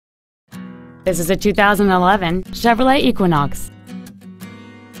This is a 2011 Chevrolet Equinox.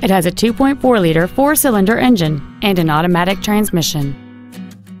 It has a 2.4-liter four-cylinder engine and an automatic transmission.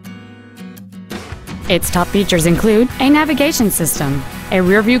 Its top features include a navigation system, a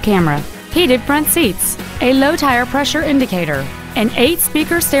rear-view camera, heated front seats, a low tire pressure indicator, an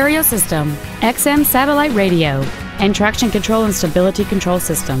 8-speaker stereo system, XM satellite radio, and traction control and stability control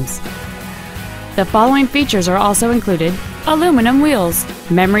systems. The following features are also included: aluminum wheels,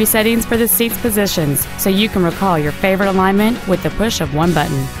 memory settings for the seat's positions so you can recall your favorite alignment with the push of one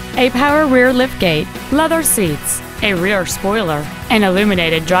button, a power rear liftgate, leather seats, a rear spoiler, an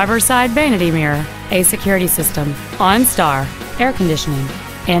illuminated driver's side vanity mirror, a security system, OnStar, air conditioning,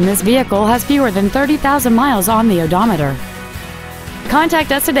 and this vehicle has fewer than 30,000 miles on the odometer.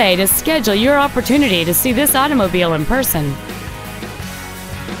 Contact us today to schedule your opportunity to see this automobile in person.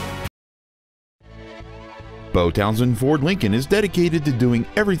 Beau Townsend Ford Lincoln is dedicated to doing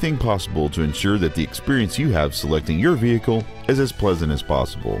everything possible to ensure that the experience you have selecting your vehicle is as pleasant as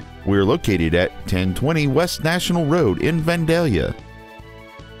possible. We are located at 1020 West National Road in Vandalia.